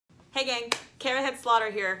Hey gang, Cara Slaughter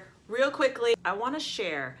here. Real quickly, I want to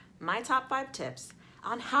share my top 5 tips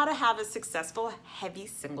on how to have a successful heavy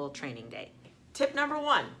single training day. Tip number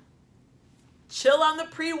 1, chill on the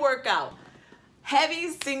pre-workout.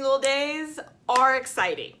 Heavy single days are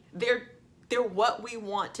exciting. They're what we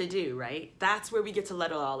want to do, right? That's where we get to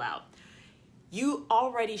let it all out. You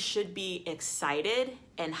already should be excited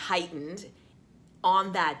and heightened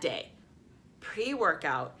on that day.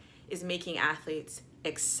 Pre-workout is making athletes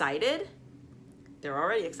excited, they're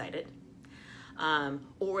already excited,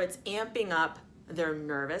 or it's amping up their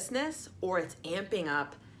nervousness, or it's amping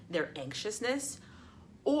up their anxiousness,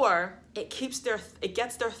 or it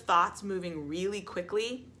gets their thoughts moving really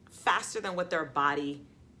quickly, faster than what their body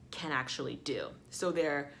can actually do. So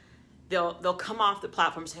they'll come off the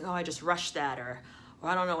platform saying, oh, I just rushed that, or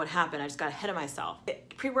I don't know what happened, I just got ahead of myself.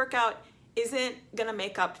 Pre-workout isn't gonna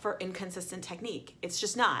make up for inconsistent technique. It's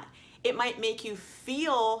just not. It might make you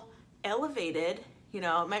feel elevated, it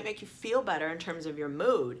might make you feel better in terms of your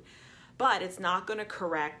mood, but it's not gonna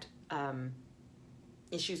correct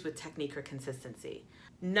issues with technique or consistency.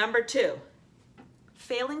 Number 2,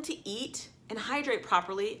 failing to eat and hydrate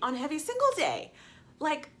properly on heavy single day.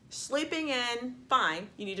 Like sleeping in, fine,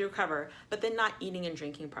 you need to recover, but then not eating and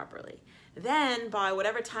drinking properly. Then by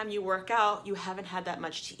whatever time you work out, you haven't had that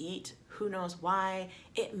much to eat. Who knows why?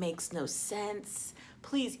 It makes no sense.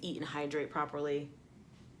 Please eat and hydrate properly.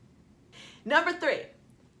 Number 3,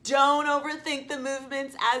 don't overthink the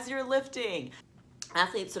movements as you're lifting.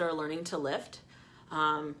 Athletes that are learning to lift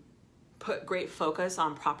put great focus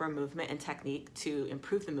on proper movement and technique to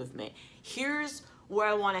improve the movement. Here's where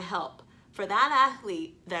I want to help. For that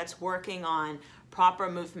athlete that's working on proper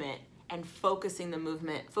movement and focusing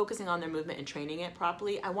on their movement and training it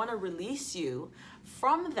properly, I want to release you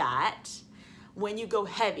from that when you go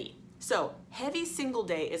heavy. So heavy single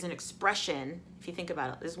day is an expression, if you think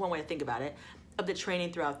about it, this is one way to think about it, of the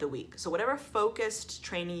training throughout the week. So whatever focused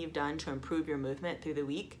training you've done to improve your movement through the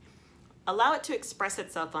week, allow it to express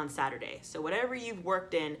itself on Saturday. So whatever you've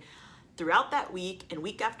worked in throughout that week and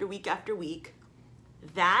week after week after week,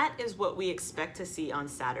 that is what we expect to see on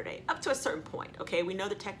Saturday, up to a certain point, okay? We know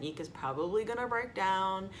the technique is probably gonna break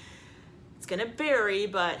down. It's gonna vary,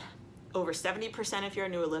 but over 70% if you're a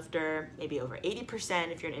newer lifter, maybe over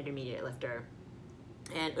 80% if you're an intermediate lifter,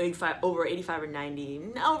 and over 85 or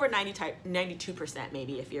 90, over 92%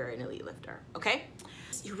 maybe if you're an elite lifter, okay?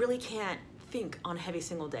 You really can't think on a heavy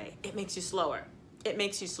single day. It makes you slower. It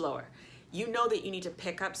makes you slower. You know that you need to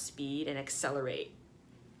pick up speed and accelerate.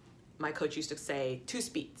 My coach used to say 2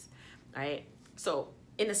 speeds, right? So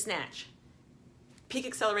in a snatch, peak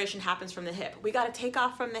acceleration happens from the hip. We got to take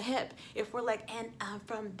off from the hip. If we're like, and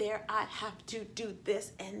from there I have to do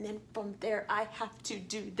this, and then from there I have to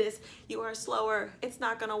do this, you are slower. It's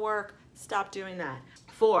not going to work. Stop doing that.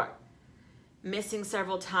 4, missing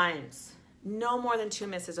several times. No more than 2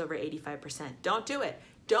 misses over 85%. Don't do it.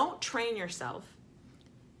 Don't train yourself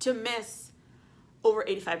to miss over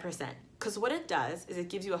 85%. Because what it does is it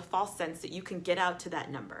gives you a false sense that you can get out to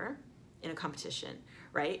that number in a competition,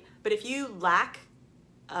 right? But if you lack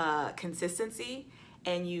consistency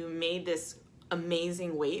and you made this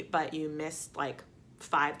amazing weight, but you missed like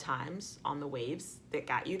 5 times on the waves that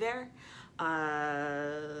got you there,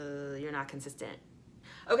 you're not consistent.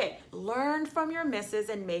 Okay, learn from your misses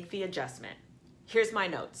and make the adjustment. Here's my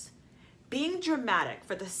notes. Being dramatic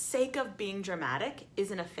for the sake of being dramatic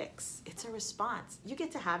isn't a fix. It's a response. You get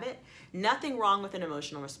to have it. Nothing wrong with an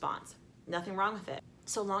emotional response. Nothing wrong with it.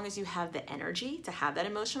 So long as you have the energy to have that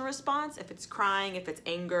emotional response, if it's crying, if it's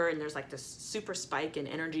anger, and there's like this super spike in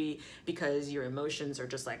energy because your emotions are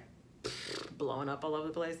just like blowing up all over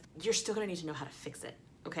the place, you're still gonna need to know how to fix it,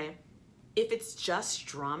 okay? If it's just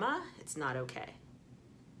drama, it's not okay.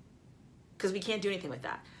 Because we can't do anything with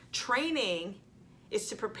that. Training is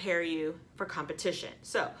to prepare you for competition.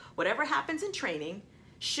 So whatever happens in training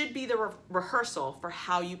should be the rehearsal for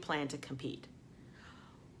how you plan to compete.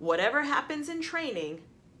 Whatever happens in training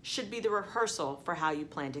should be the rehearsal for how you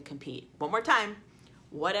plan to compete. One more time.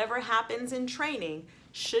 Whatever happens in training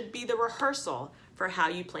should be the rehearsal for how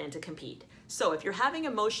you plan to compete. So if you're having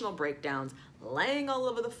emotional breakdowns, laying all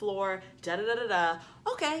over the floor,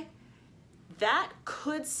 okay, that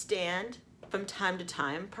could stand from time to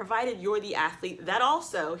time, provided you're the athlete that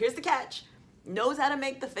also, here's the catch, knows how to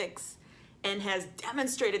make the fix and has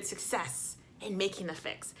demonstrated success in making the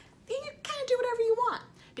fix. Then you kind of do whatever you want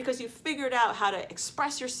because you figured out how to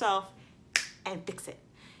express yourself and fix it.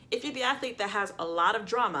 If you're the athlete that has a lot of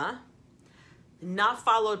drama, not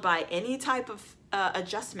followed by any type of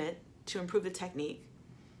adjustment to improve the technique,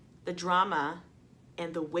 the drama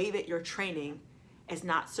and the way that you're training is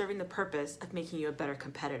not serving the purpose of making you a better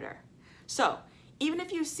competitor. So even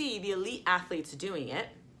if you see the elite athletes doing it,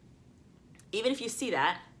 even if you see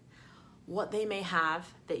that, what they may have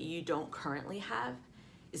that you don't currently have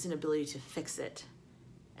is an ability to fix it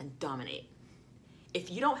and dominate. If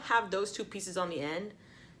you don't have those two pieces on the end,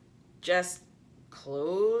 just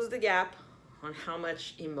close the gap on how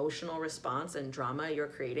much emotional response and drama you're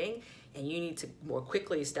creating, and you need to more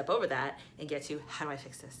quickly step over that and get to, how do I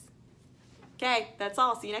fix this? Okay, that's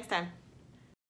all. See you next time.